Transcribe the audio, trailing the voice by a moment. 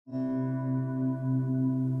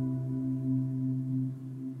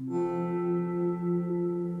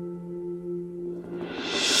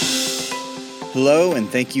Hello, and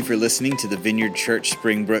thank you for listening to the Vineyard Church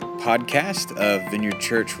Springbrook podcast of Vineyard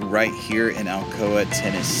Church right here in Alcoa,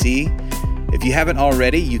 Tennessee. If you haven't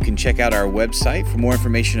already, you can check out our website for more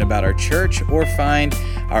information about our church or find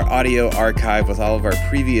our audio archive with all of our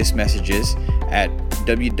previous messages at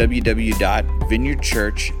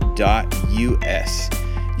www.vineyardchurch.us.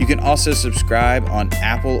 You can also subscribe on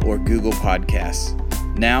Apple or Google Podcasts.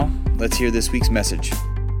 Now, let's hear this week's message.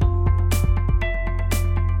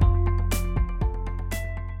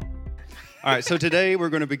 All right, so today we're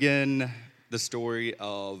going to begin the story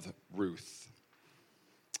of Ruth.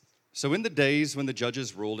 So in the days when the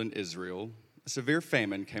judges ruled in Israel, a severe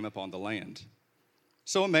famine came upon the land.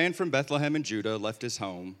 So a man from Bethlehem in Judah left his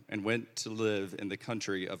home and went to live in the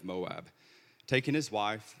country of Moab, taking his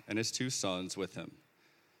wife and his 2 sons with him.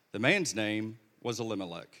 The man's name was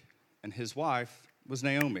Elimelech, and his wife was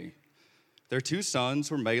Naomi. Their 2 sons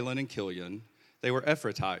were Mahlon and Chilion. They were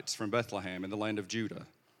Ephrathites from Bethlehem in the land of Judah.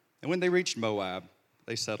 And when they reached Moab,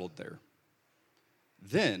 they settled there.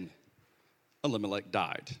 Then Elimelech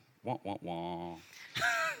died. Wah, wah, wah.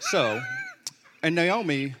 And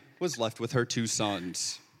Naomi was left with her 2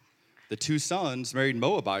 sons. The 2 sons married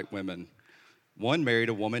Moabite women. One married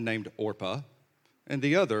a woman named Orpah, and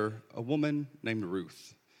the other a woman named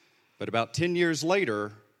Ruth. But about 10 years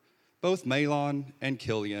later, both Mahlon and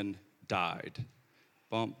Chilion died.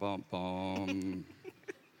 Bum, bum, bum.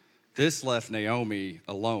 This left Naomi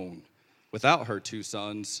alone, without her 2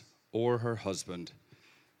 sons or her husband.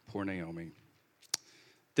 Poor Naomi.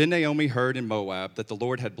 Then Naomi heard in Moab that the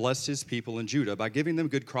Lord had blessed his people in Judah by giving them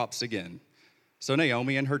good crops again. So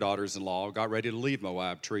Naomi and her daughters-in-law got ready to leave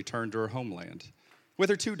Moab to return to her homeland. With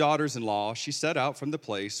her 2 daughters-in-law, she set out from the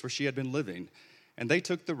place where she had been living, and they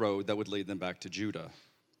took the road that would lead them back to Judah.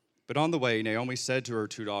 But on the way, Naomi said to her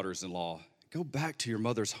 2 daughters-in-law, "Go back to your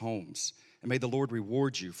mother's homes, and may the Lord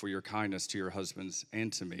reward you for your kindness to your husbands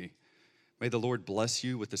and to me. May the Lord bless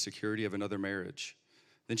you with the security of another marriage."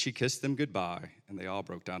 Then she kissed them goodbye, and they all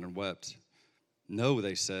broke down and wept. "No,"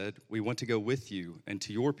 they said, "we want to go with you and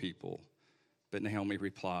to your people." But Naomi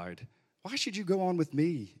replied, "Why should you go on with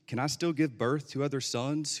me? Can I still give birth to other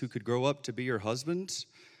sons who could grow up to be your husbands?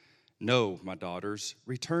 No, my daughters,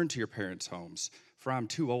 return to your parents' homes, for I am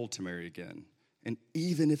too old to marry again. And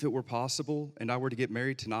even if it were possible and I were to get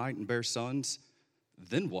married tonight and bear sons,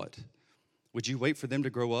 then what? Would you wait for them to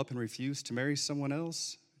grow up and refuse to marry someone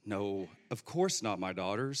else? No, of course not, my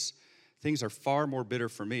daughters. Things are far more bitter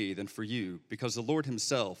for me than for you, because the Lord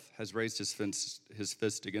himself has raised his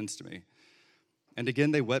fist against me." And again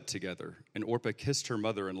they wept together, and Orpah kissed her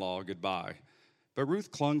mother-in-law goodbye. But Ruth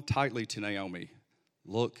clung tightly to Naomi.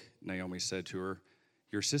 "Look," Naomi said to her,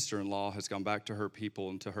 "your sister-in-law has gone back to her people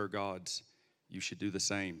and to her gods. You should do the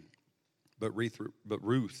same." But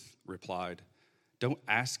Ruth replied, "Don't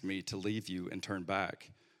ask me to leave you and turn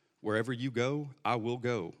back. Wherever you go, I will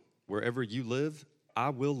go. Wherever you live,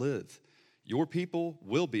 I will live. Your people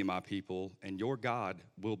will be my people, and your God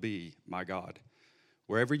will be my God.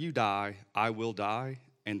 Wherever you die, I will die,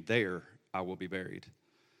 and there I will be buried.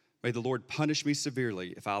 May the Lord punish me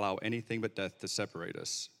severely if I allow anything but death to separate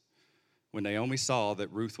us." When Naomi saw that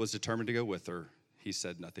Ruth was determined to go with her, she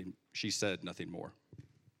said nothing more.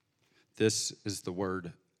 This is the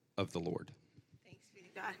word of the Lord. Thanks be to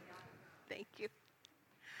God. Thank you.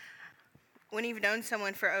 When you've known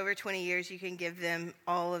someone for over 20 years, you can give them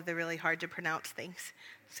all of the really hard to pronounce things.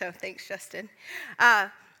 So thanks, Justin.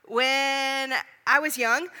 When I was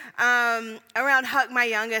young, around Huck, my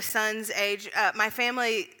youngest son's age, my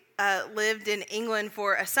family lived in England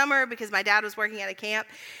for a summer because my dad was working at a camp.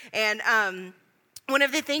 And one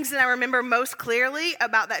of the things that I remember most clearly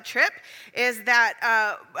about that trip is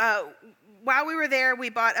that while we were there, we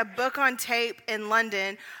bought a book on tape in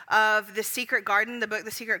London of The Secret Garden, the book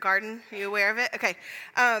The Secret Garden. Are you aware of it? Okay.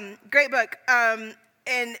 Great book.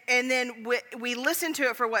 And then we listened to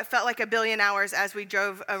it for what felt like a billion hours as we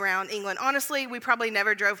drove around England. Honestly, we probably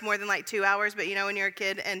never drove more than like 2 hours, but you know when you're a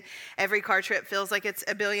kid and every car trip feels like it's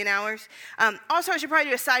a billion hours. Also, I should probably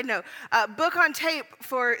do a side note. Book on tape,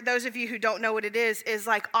 for those of you who don't know what it is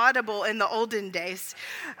like Audible in the olden days.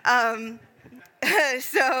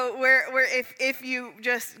 So if you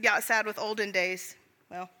just got sad with olden days,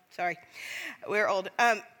 well, sorry, we're old.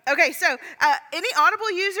 Okay, so any Audible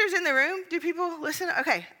users in the room? Do people listen?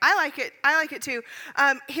 Okay, I like it. I like it too.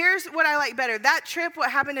 Here's what I like better. That trip, what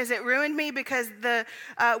happened is it ruined me because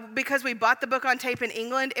we bought the book on tape in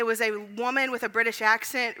England. It was a woman with a British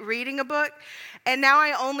accent reading a book, and now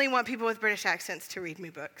I only want people with British accents to read me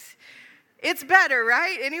books. It's better,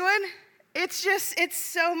 right? Anyone? It's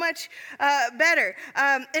so much better.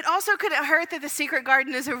 It also couldn't hurt that The Secret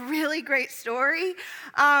Garden is a really great story.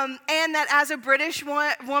 And that as a British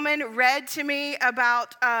woman read to me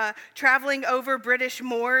about traveling over British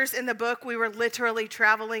moors in the book, we were literally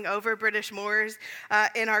traveling over British moors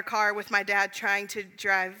in our car with my dad trying to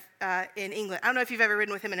drive in England. I don't know if you've ever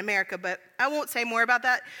ridden with him in America, but I won't say more about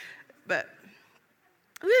that. But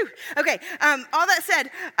woo. Okay, all that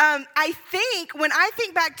said, when I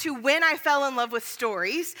think back to when I fell in love with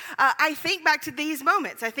stories, I think back to these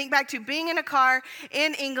moments. I think back to being in a car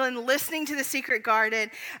in England, listening to The Secret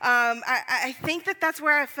Garden. I think that's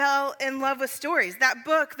where I fell in love with stories. That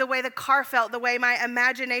book, the way the car felt, the way my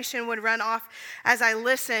imagination would run off as I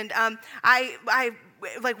listened,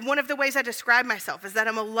 like one of the ways I describe myself is that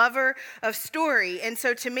I'm a lover of story. And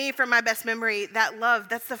so to me, from my best memory, that love,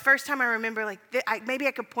 that's the first time I remember, maybe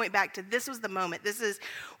I could point back to this was the moment. This is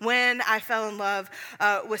when I fell in love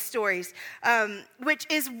with stories, which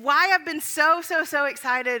is why I've been so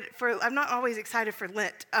excited I'm not always excited for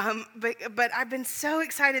Lent, but I've been so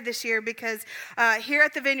excited this year because here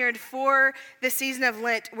at the Vineyard for the season of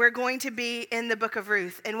Lent, we're going to be in the book of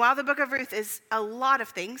Ruth. And while the book of Ruth is a lot of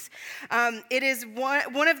things, it is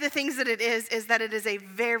one of the things that it is that it is a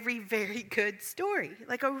very, very good story,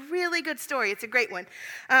 like a really good story. It's a great one.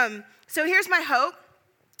 So here's my hope.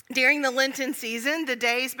 During the Lenten season, the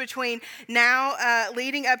days between now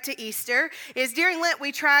leading up to Easter, is during Lent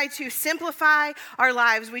we try to simplify our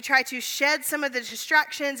lives. We try to shed some of the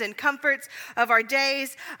distractions and comforts of our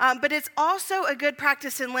days. But it's also a good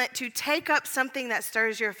practice in Lent to take up something that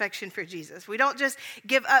stirs your affection for Jesus. We don't just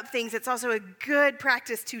give up things. It's also a good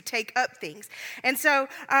practice to take up things. And so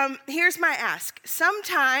here's my ask.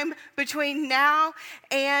 Sometime between now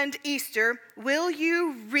and Easter, will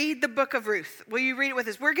you read the book of Ruth? Will you read it with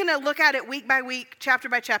us? We're going to look at it week by week, chapter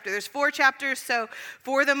by chapter. There's 4 chapters, so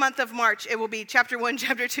for the month of March, it will be chapter 1,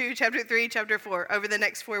 chapter 2, chapter 3, chapter 4 over the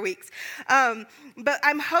next 4 weeks. But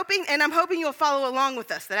I'm hoping you'll follow along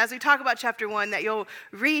with us, that as we talk about chapter 1, that you'll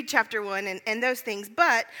read chapter 1 and those things.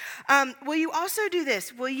 But will you also do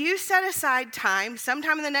this? Will you set aside time,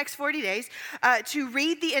 sometime in the next 40 days, to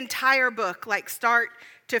read the entire book, like start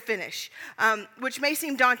to finish, which may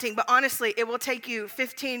seem daunting, but honestly, it will take you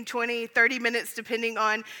 15, 20, 30 minutes, depending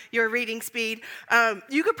on your reading speed.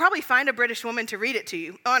 You could probably find a British woman to read it to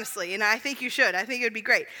you, honestly, and I think you should. I think it would be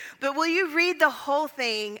great. But will you read the whole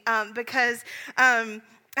thing? Because I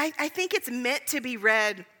think it's meant to be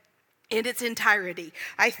read in its entirety.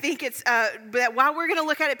 I think it's, that while we're going to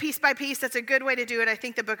look at it piece by piece, that's a good way to do it. I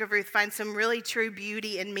think the book of Ruth finds some really true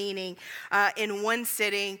beauty and meaning in one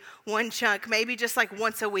sitting, one chunk, maybe just like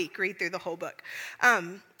once a week, read through the whole book.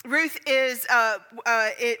 Ruth is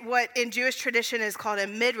what in Jewish tradition is called a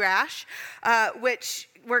midrash, which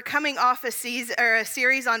we're coming off a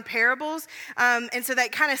series on parables, and so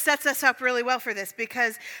that kind of sets us up really well for this,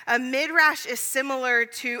 because a midrash is similar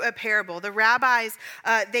to a parable. The rabbis,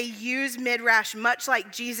 they use midrash much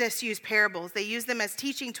like Jesus used parables. They use them as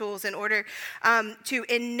teaching tools in order to,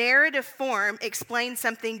 in narrative form, explain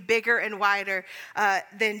something bigger and wider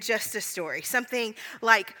than just a story, something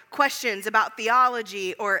like questions about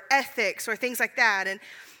theology or ethics or things like that.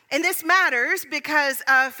 And this matters because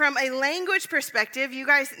from a language perspective, you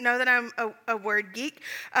guys know that I'm a word geek.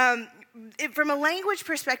 From a language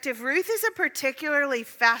perspective, Ruth is a particularly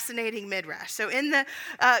fascinating midrash. So in the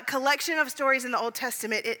collection of stories in the Old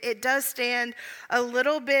Testament, it does stand a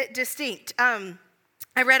little bit distinct.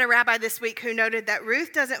 I read a rabbi this week who noted that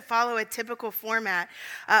Ruth doesn't follow a typical format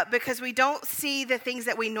because we don't see the things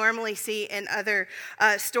that we normally see in other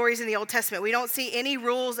stories in the Old Testament. We don't see any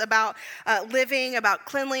rules about living, about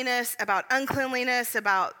cleanliness, about uncleanliness,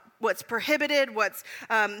 about what's prohibited, what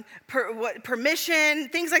permission,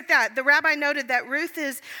 things like that. The rabbi noted that Ruth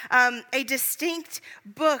is a distinct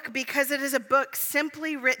book because it is a book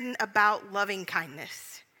simply written about loving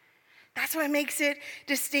kindness. That's what makes it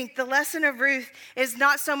distinct. The lesson of Ruth is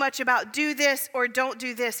not so much about do this or don't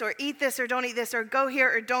do this, or eat this or don't eat this, or go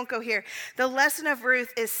here or don't go here. The lesson of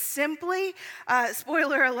Ruth is simply,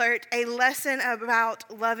 spoiler alert, a lesson about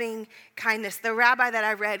loving kindness. The rabbi that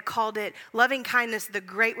I read called it loving kindness, the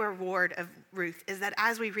great reward of Ruth, is that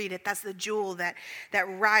as we read it, that's the jewel that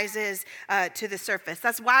rises to the surface.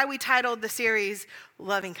 That's why we titled the series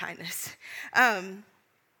Loving Kindness.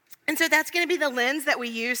 And so that's going to be the lens that we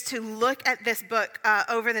use to look at this book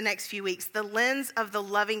over the next few weeks, the lens of the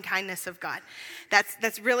loving kindness of God.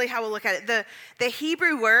 That's really how we'll look at it. The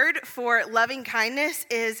Hebrew word for loving kindness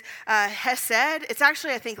is hesed. It's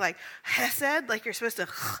actually, I think, like hesed, like you're supposed to,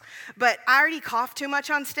 but I already coughed too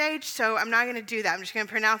much on stage, so I'm not going to do that. I'm just going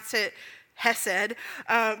to pronounce it hesed,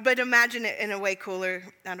 but imagine it in a way cooler,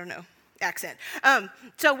 I don't know, accent.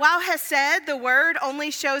 So while Hesed, the word,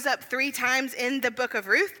 only shows up 3 times in the book of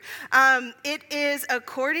Ruth, it is,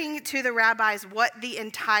 according to the rabbis, what the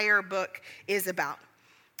entire book is about.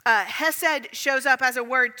 Hesed shows up as a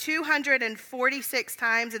word 246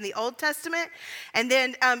 times in the Old Testament, and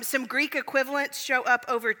then some Greek equivalents show up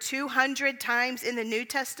over 200 times in the New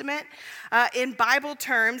Testament. In Bible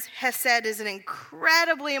terms, Hesed is an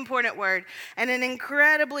incredibly important word and an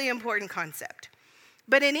incredibly important concept.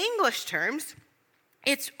 But in English terms,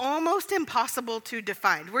 it's almost impossible to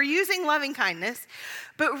define. We're using loving kindness,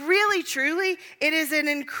 but really, truly, it is an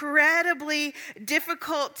incredibly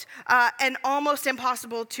difficult and almost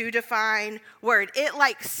impossible to define word. It,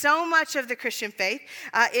 like so much of the Christian faith,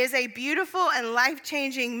 is a beautiful and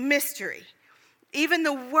life-changing mystery. Even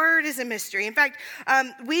the word is a mystery. In fact,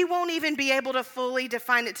 we won't even be able to fully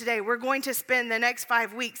define it today. We're going to spend the next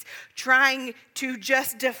 5 weeks trying to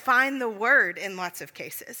just define the word in lots of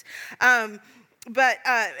cases. And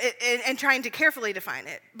trying to carefully define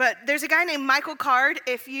it. But there's a guy named Michael Card,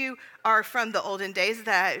 if you are from the olden days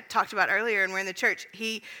that I talked about earlier and were in the church.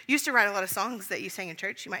 He used to write a lot of songs that you sang in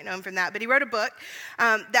church. You might know him from that. But he wrote a book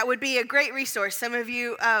that would be a great resource. Some of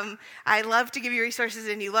you, I love to give you resources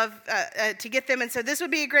and you love to get them. And so this would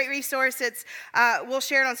be a great resource. It's we'll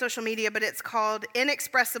share it on social media, but it's called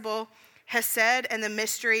Inexpressible Hesed and the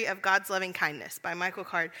Mystery of God's Loving Kindness by Michael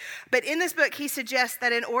Card. But in this book, he suggests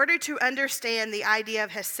that in order to understand the idea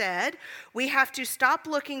of Hesed, we have to stop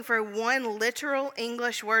looking for one literal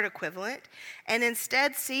English word equivalent and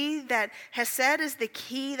instead see that Hesed is the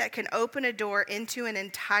key that can open a door into an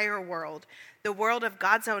entire world, the world of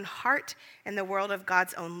God's own heart and the world of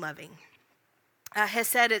God's own loving.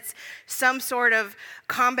 Hesed, it's some sort of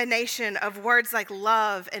combination of words like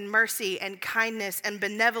love and mercy and kindness and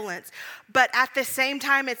benevolence. But at the same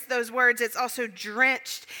time, it's those words, it's also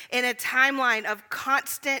drenched in a timeline of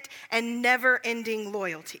constant and never-ending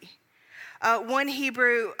loyalty. One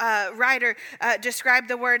Hebrew writer described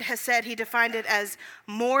the word Hesed. He defined it as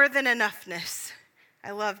more than enoughness.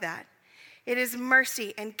 I love that. It is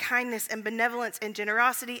mercy and kindness and benevolence and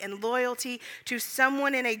generosity and loyalty to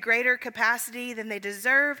someone in a greater capacity than they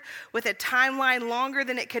deserve, with a timeline longer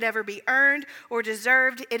than it could ever be earned or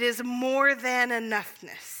deserved. It is more than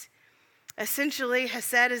enoughness. Essentially,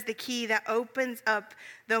 Hesed is the key that opens up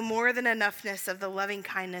the more than enoughness of the loving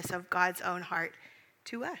kindness of God's own heart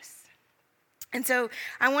to us. And so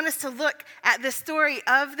I want us to look at the story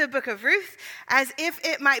of the book of Ruth as if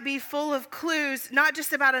it might be full of clues, not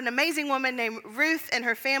just about an amazing woman named Ruth and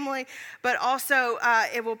her family, but also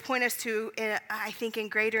it will point us to, I think in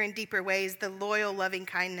greater and deeper ways, the loyal, loving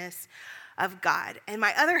kindness of God. And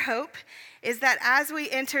my other hope is that as we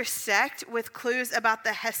intersect with clues about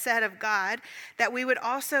the Hesed of God, that we would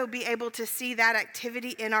also be able to see that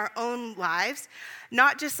activity in our own lives,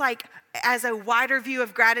 not just like as a wider view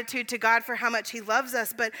of gratitude to God for how much he loves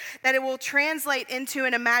us, but that it will translate into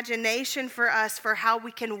an imagination for us for how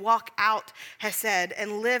we can walk out Hesed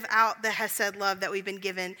and live out the Hesed love that we've been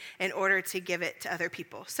given in order to give it to other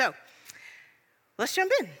people. So let's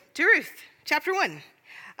jump in to Ruth, chapter 1.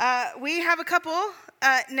 We have a couple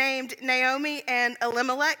named Naomi and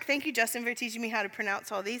Elimelech. Thank you, Justin, for teaching me how to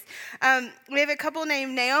pronounce all these. We have a couple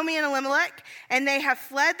named Naomi and Elimelech, and they have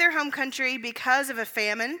fled their home country because of a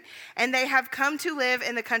famine, and they have come to live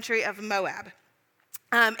in the country of Moab.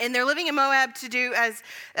 And they're living in Moab to do as,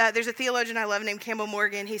 there's a theologian I love named Campbell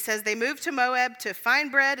Morgan. He says they moved to Moab to find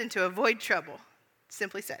bread and to avoid trouble,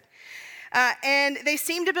 simply said. And they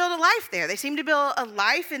seem to build a life there. They seem to build a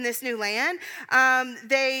life in this new land.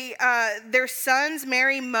 Their sons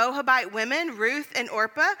marry Moabite women, Ruth and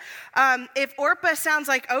Orpah. If Orpah sounds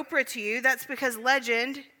like Oprah to you, that's because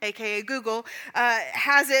legend, aka Google,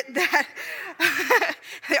 has it that,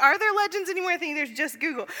 are there legends anymore? I think there's just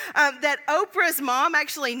Google. That Oprah's mom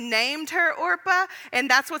actually named her Orpah, and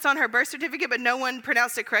that's what's on her birth certificate, but no one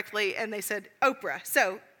pronounced it correctly, and they said Oprah.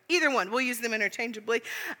 So either one, we'll use them interchangeably.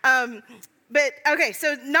 But okay,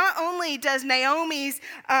 so not only does Naomi's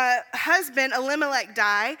husband Elimelech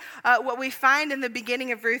die, what we find in the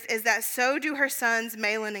beginning of Ruth is that so do her sons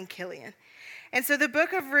Mahlon and Chilion. And so the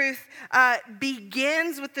book of Ruth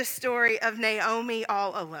begins with the story of Naomi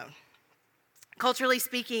all alone. Culturally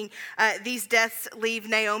speaking, these deaths leave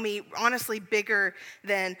Naomi honestly bigger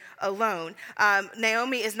than alone.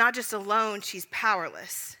 Naomi is not just alone, she's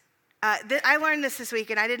powerless. I learned this week,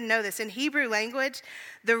 and I didn't know this. In Hebrew language,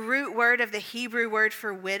 the root word of the Hebrew word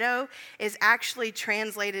for widow is actually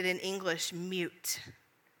translated in English mute. Isn't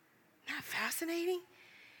that fascinating?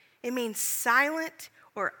 It means silent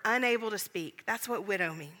or unable to speak. That's what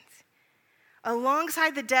widow means.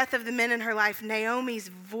 Alongside the death of the men in her life, Naomi's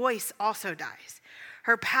voice also dies.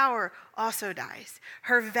 Her power also dies.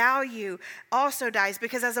 Her value also dies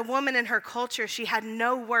because as a woman in her culture, she had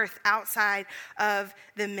no worth outside of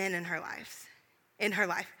the men in her life.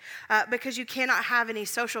 Because you cannot have any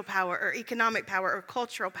social power or economic power or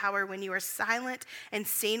cultural power when you are silent and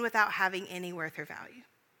seen without having any worth or value.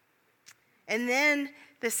 And then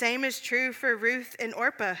the same is true for Ruth and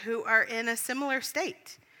Orpah, who are in a similar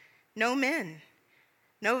state. No men.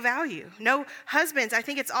 No value, no husbands. I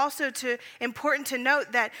think it's also important to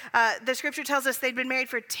note that the scripture tells us they'd been married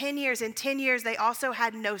for 10 years. In 10 years, they also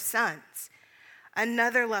had no sons.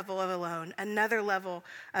 Another level of alone, another level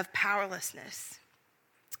of powerlessness.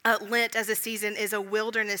 Lent as a season is a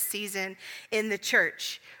wilderness season in the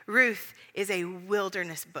church. Ruth is a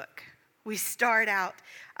wilderness book. We start out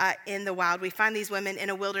in the wild. We find these women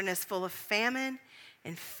in a wilderness full of famine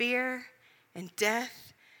and fear and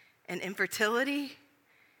death and infertility.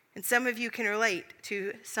 And some of you can relate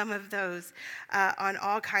to some of those on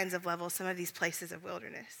all kinds of levels, some of these places of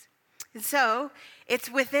wilderness. And so it's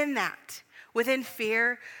within that, within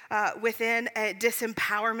fear, within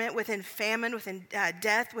disempowerment, within famine, within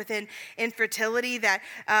death, within infertility,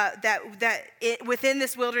 within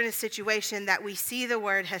this wilderness situation that we see the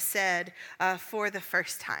word hesed for the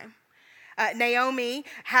first time. Naomi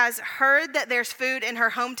has heard that there's food in her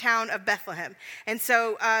hometown of Bethlehem. And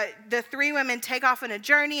so the three women take off on a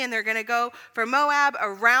journey, and they're going to go from Moab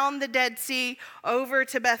around the Dead Sea over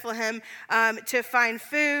to Bethlehem to find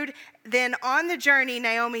food. Then on the journey,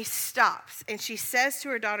 Naomi stops, and she says to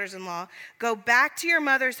her daughters-in-law, "Go back to your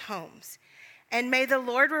mother's homes, and may the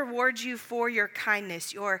Lord reward you for your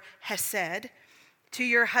kindness, your hesed, to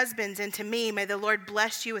your husbands and to me. May the Lord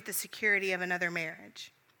bless you with the security of another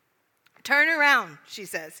marriage." Turn around, she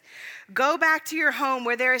says. Go back to your home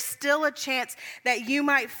where there is still a chance that you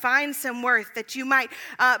might find some worth, that you might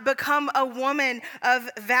become a woman of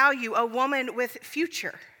value, a woman with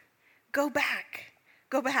future. Go back.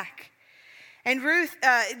 Go back. And Ruth,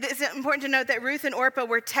 it's important to note that Ruth and Orpah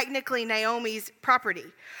were technically Naomi's property.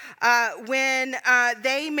 When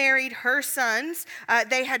they married her sons,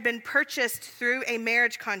 they had been purchased through a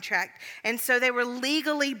marriage contract. And so they were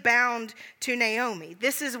legally bound to Naomi.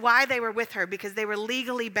 This is why they were with her, because they were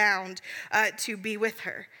legally bound to be with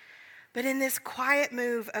her. But in this quiet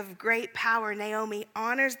move of great power, Naomi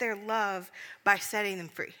honors their love by setting them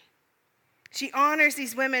free. She honors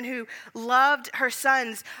these women who loved her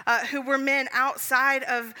sons, who were men outside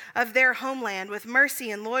of their homeland, with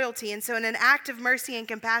mercy and loyalty. And so in an act of mercy and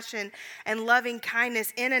compassion and loving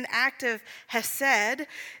kindness, in an act of hesed,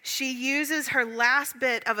 she uses her last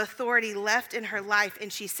bit of authority left in her life,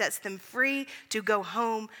 and she sets them free to go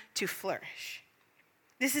home to flourish.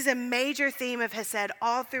 This is a major theme of hesed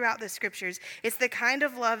all throughout the scriptures. It's the kind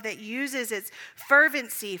of love that uses its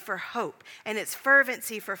fervency for hope and its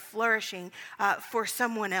fervency for flourishing for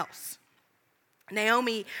someone else.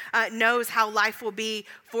 Naomi knows how life will be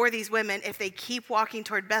for these women if they keep walking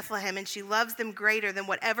toward Bethlehem, and she loves them greater than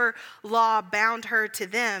whatever law bound her to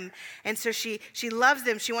them. And so she loves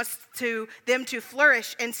them. She wants them to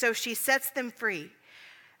flourish, and so she sets them free.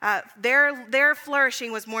 Their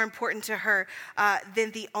flourishing was more important to her than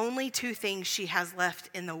the only two things she has left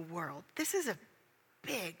in the world. This is a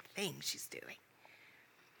big thing she's doing.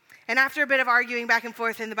 And after a bit of arguing back and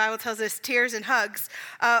forth, and the Bible tells us tears and hugs,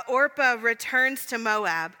 Orpah returns to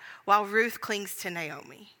Moab while Ruth clings to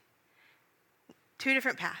Naomi. Two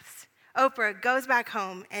different paths. Orpah goes back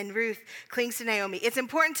home, and Ruth clings to Naomi. It's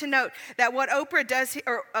important to note that what Orpah does,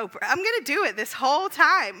 I'm going to do it this whole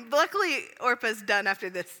time. Luckily, Orpah's done after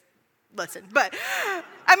this lesson, but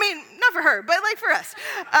I mean, not for her, but like for us.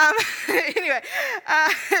 Anyway,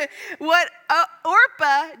 what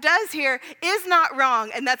Orpah does here is not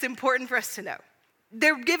wrong, and that's important for us to know.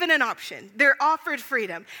 They're given an option. They're offered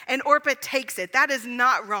freedom, and Orpah takes it. That is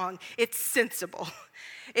not wrong. It's sensible.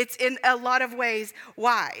 It's in a lot of ways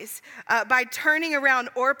wise. By turning around,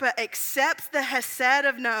 Orpah accepts the hesed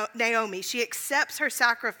of Naomi. She accepts her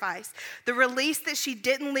sacrifice, the release that she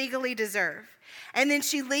didn't legally deserve. And then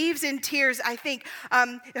she leaves in tears. I think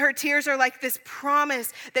her tears are like this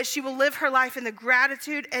promise that she will live her life in the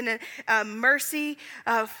gratitude and mercy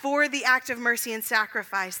for the act of mercy and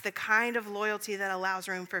sacrifice, the kind of loyalty that allows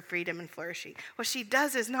room for freedom and flourishing. What she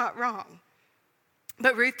does is not wrong.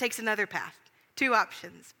 But Ruth takes another path. Two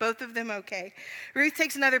options, both of them okay. Ruth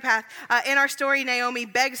takes another path. In our story, Naomi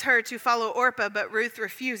begs her to follow Orpah, but Ruth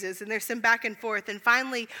refuses, and there's some back and forth. And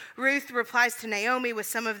finally, Ruth replies to Naomi with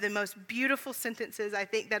some of the most beautiful sentences I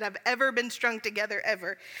think that have ever been strung together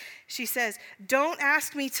ever. She says, "Don't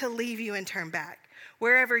ask me to leave you and turn back.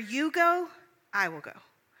 Wherever you go, I will go.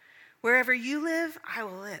 Wherever you live, I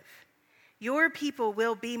will live. Your people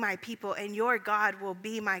will be my people, and your God will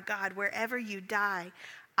be my God. Wherever you die,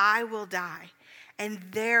 I will die, and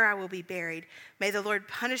there I will be buried. May the Lord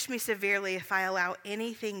punish me severely if I allow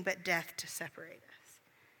anything but death to separate us.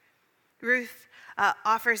 Ruth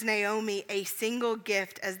offers Naomi a single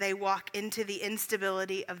gift as they walk into the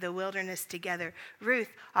instability of the wilderness together. Ruth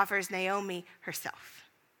offers Naomi herself.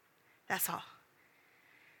 That's all.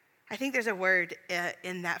 I think there's a word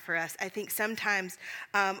in that for us. I think sometimes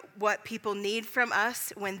what people need from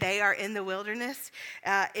us when they are in the wilderness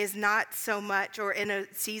is not so much, or in a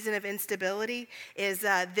season of instability, is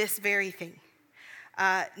this very thing.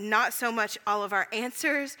 Not so much all of our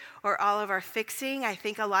answers or all of our fixing. I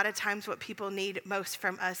think a lot of times what people need most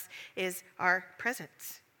from us is our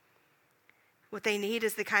presence. What they need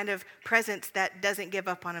is the kind of presence that doesn't give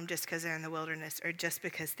up on them just because they're in the wilderness or just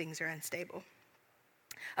because things are unstable.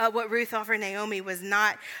 What Ruth offered Naomi was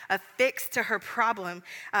not a fix to her problem.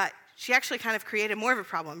 She actually kind of created more of a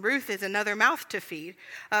problem. Ruth is another mouth to feed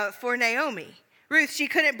for Naomi. Ruth, she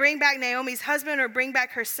couldn't bring back Naomi's husband or bring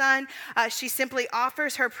back her son. She simply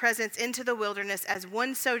offers her presence into the wilderness as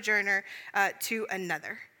one sojourner to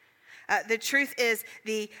another. The truth is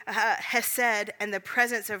the hesed and the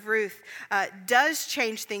presence of Ruth does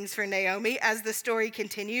change things for Naomi. As the story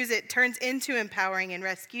continues, it turns into empowering and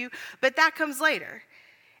rescue, but that comes later.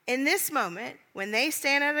 In this moment, when they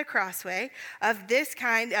stand at a crossway of this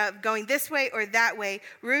kind, of going this way or that way,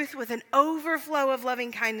 Ruth, with an overflow of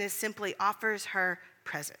loving kindness, simply offers her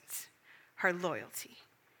presence, her loyalty,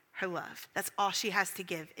 her love. That's all she has to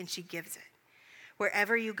give, and she gives it.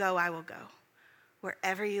 Wherever you go, I will go.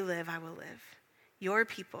 Wherever you live, I will live. Your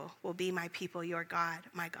people will be my people, your God,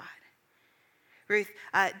 my God. Ruth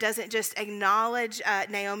doesn't just acknowledge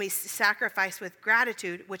Naomi's sacrifice with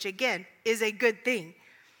gratitude, which again is a good thing.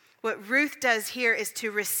 What Ruth does here is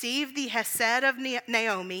to receive the hesed of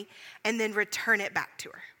Naomi and then return it back to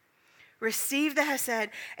her. Receive the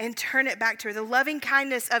hesed and turn it back to her. The loving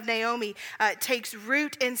kindness of Naomi takes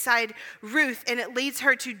root inside Ruth, and it leads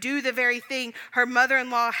her to do the very thing her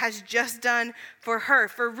mother-in-law has just done for her.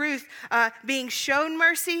 For Ruth, being shown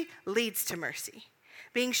mercy leads to mercy.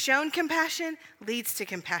 Being shown compassion leads to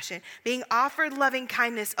compassion. Being offered loving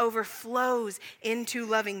kindness overflows into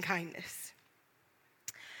loving kindness.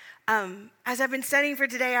 As I've been studying for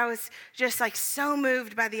today, I was just so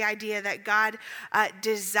moved by the idea that God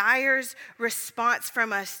desires response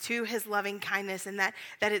from us to his loving kindness, and that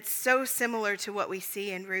it's so similar to what we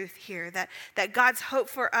see in Ruth here, that God's hope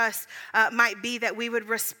for us might be that we would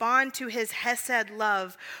respond to his hesed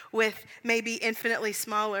love with maybe infinitely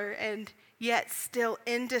smaller and yet still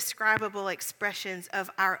indescribable expressions of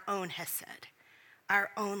our own hesed,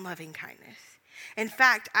 our own loving kindness. In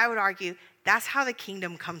fact, I would argue that's how the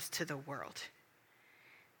kingdom comes to the world.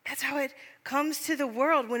 That's how it comes to the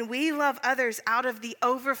world, when we love others out of the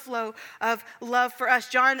overflow of love for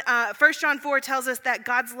us. 1 John 4 tells us that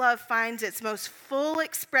God's love finds its most full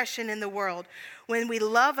expression in the world when we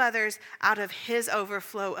love others out of his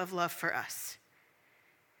overflow of love for us.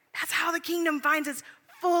 That's how the kingdom finds its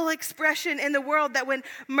full expression in the world, that when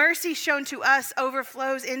mercy shown to us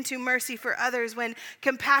overflows into mercy for others, when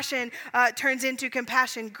compassion turns into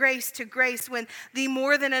compassion, grace to grace, when the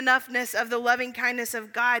more than enoughness of the loving kindness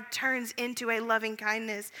of God turns into a loving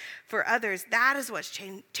kindness for others. That is what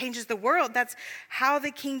changes the world. That's how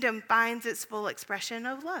the kingdom finds its full expression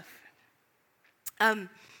of love.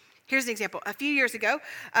 Here's an example. A few years ago,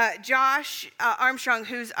 Josh Armstrong,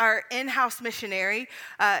 who's our in-house missionary,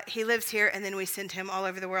 he lives here, and then we send him all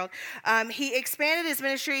over the world. He expanded his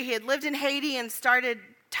ministry. He had lived in Haiti and started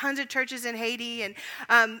tons of churches in Haiti,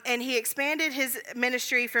 and he expanded his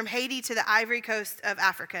ministry from Haiti to the Ivory Coast of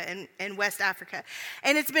Africa and West Africa.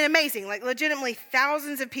 And it's been amazing. Legitimately,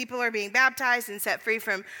 thousands of people are being baptized and set free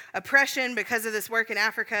from oppression because of this work in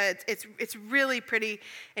Africa. It's really pretty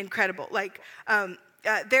incredible.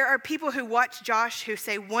 There are people who watch Josh who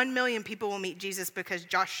say 1 million people will meet Jesus because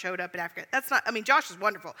Josh showed up in Africa. Josh is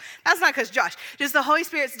wonderful. That's not because Josh. Just the Holy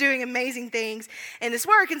Spirit's doing amazing things in this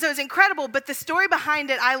work, and so it's incredible. But the story behind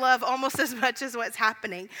it I love almost as much as what's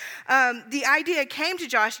happening. The idea came to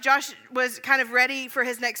Josh. Josh was kind of ready for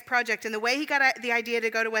his next project, and the way he got the idea to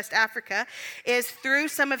go to West Africa is through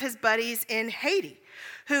some of his buddies in Haiti,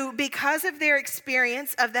 who, because of their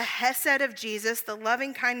experience of the hesed of Jesus, the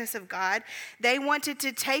loving kindness of God, they wanted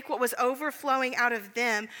to take what was overflowing out of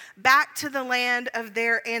them back to the land of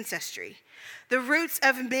their ancestry. The roots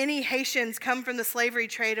of many Haitians come from the slavery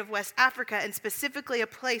trade of West Africa, and specifically a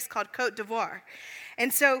place called Côte d'Ivoire.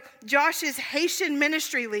 And so Josh's Haitian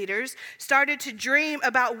ministry leaders started to dream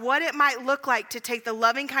about what it might look like to take the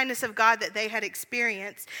loving kindness of God that they had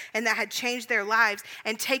experienced and that had changed their lives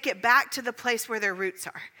and take it back to the place where their roots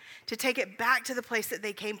are, to take it back to the place that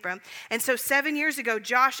they came from. And so 7 years ago,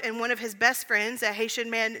 Josh and one of his best friends, a Haitian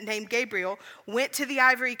man named Gabriel, went to the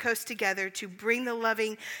Ivory Coast together to bring the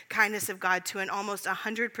loving kindness of God to an almost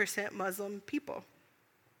 100% Muslim people.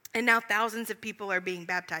 And now thousands of people are being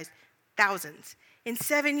baptized, thousands, in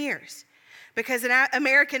 7 years. Because an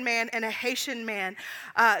American man and a Haitian man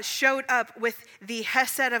showed up with the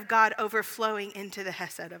Hesed of God overflowing into the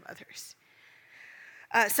Hesed of others.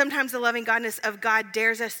 Sometimes the loving kindness of God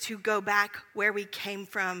dares us to go back where we came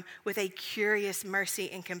from with a curious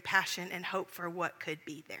mercy and compassion and hope for what could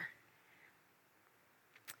be there.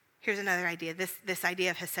 Here's another idea. This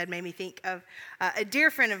idea of Hesed made me think of a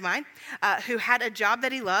dear friend of mine who had a job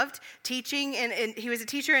that he loved, teaching, and he was a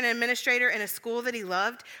teacher and administrator in a school that he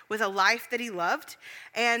loved with a life that he loved.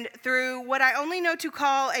 And through what I only know to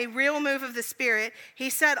call a real move of the Spirit,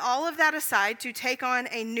 he set all of that aside to take on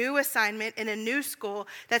a new assignment in a new school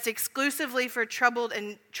that's exclusively for troubled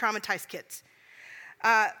and traumatized kids.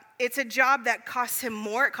 It's a job that costs him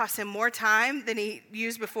more. It costs him more time than he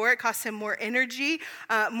used before. It costs him more energy,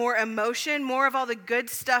 more emotion, more of all the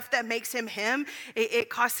good stuff that makes him him.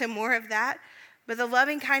 It costs him more of that. But the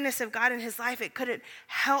loving kindness of God in his life, it couldn't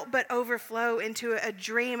help but overflow into a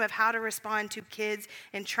dream of how to respond to kids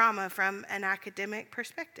in trauma from an academic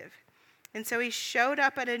perspective. And so he showed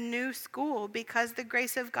up at a new school because the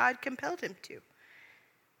grace of God compelled him to.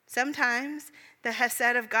 Sometimes the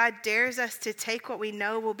Hesed of God dares us to take what we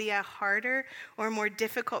know will be a harder or more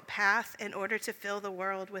difficult path in order to fill the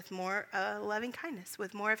world with more loving kindness,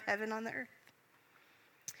 with more of heaven on the earth.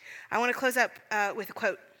 I want to close up with a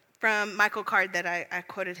quote from Michael Card that I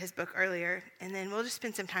quoted his book earlier, and then we'll just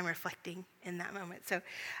spend some time reflecting in that moment. So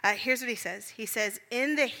here's what he says. He says,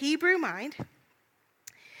 in the Hebrew mind,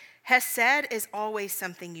 Hesed is always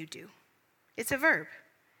something you do. It's a verb.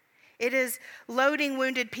 It is loading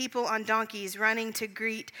wounded people on donkeys, running to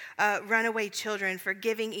greet runaway children,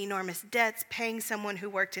 forgiving enormous debts, paying someone who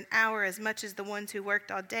worked an hour as much as the ones who worked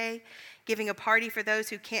all day, giving a party for those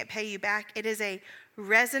who can't pay you back. It is a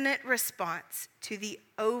resonant response to the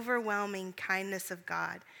overwhelming kindness of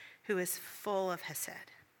God, who is full of Hesed.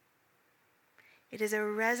 It is a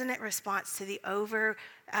resonant response to the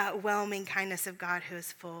overwhelming kindness of God, who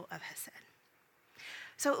is full of Hesed.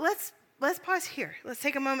 So let's pause here. Let's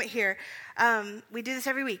take a moment here. We do this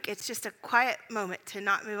every week. It's just a quiet moment to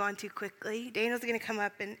not move on too quickly. Daniel's going to come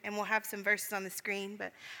up and we'll have some verses on the screen.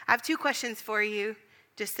 But I have 2 questions for you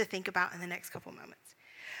just to think about in the next couple moments.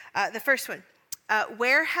 The first one,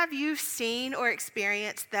 where have you seen or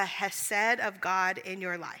experienced the Hesed of God in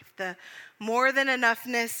your life? The more than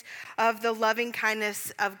enoughness of the loving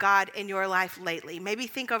kindness of God in your life lately? Maybe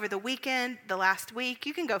think over the weekend, the last week.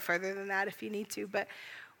 You can go further than that if you need to, but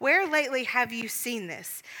where lately have you seen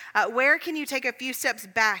this? Where can you take a few steps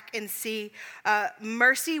back and see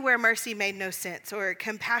mercy where mercy made no sense, or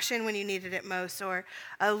compassion when you needed it most, or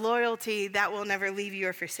a loyalty that will never leave you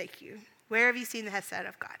or forsake you? Where have you seen the Hesed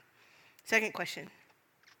of God? Second question,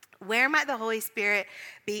 where might the Holy Spirit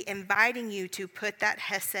be inviting you to put that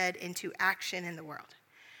Hesed into action in the world?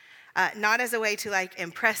 Not as a way to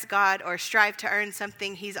impress God or strive to earn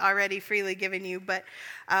something he's already freely given you, but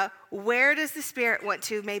where does the Spirit want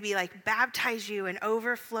to maybe baptize you and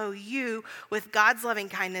overflow you with God's loving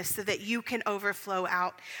kindness so that you can overflow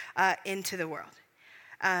out into the world?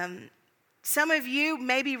 Some of you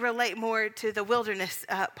maybe relate more to the wilderness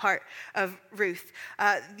part of Ruth.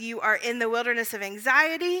 You are in the wilderness of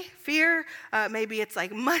anxiety, fear. Maybe it's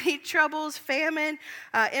money troubles, famine,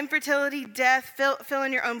 infertility, death. Fill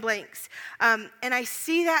in your own blanks. And I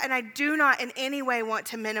see that, and I do not in any way want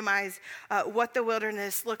to minimize what the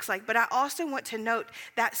wilderness looks like. But I also want to note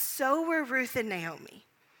that so were Ruth and Naomi.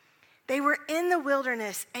 They were in the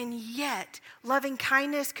wilderness, and yet loving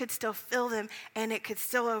kindness could still fill them, and it could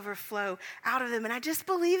still overflow out of them. And I just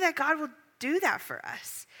believe that God will do that for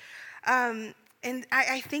us. And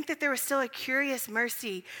I think that there was still a curious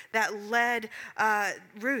mercy that led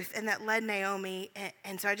Ruth and that led Naomi.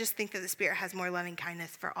 And so I just think that the Spirit has more loving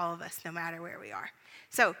kindness for all of us, no matter where we are.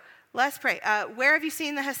 So let's pray. Where have you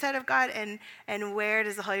seen the Hesed of God, and where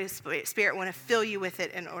does the Holy Spirit want to fill you with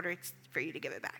it in order for you to give it back?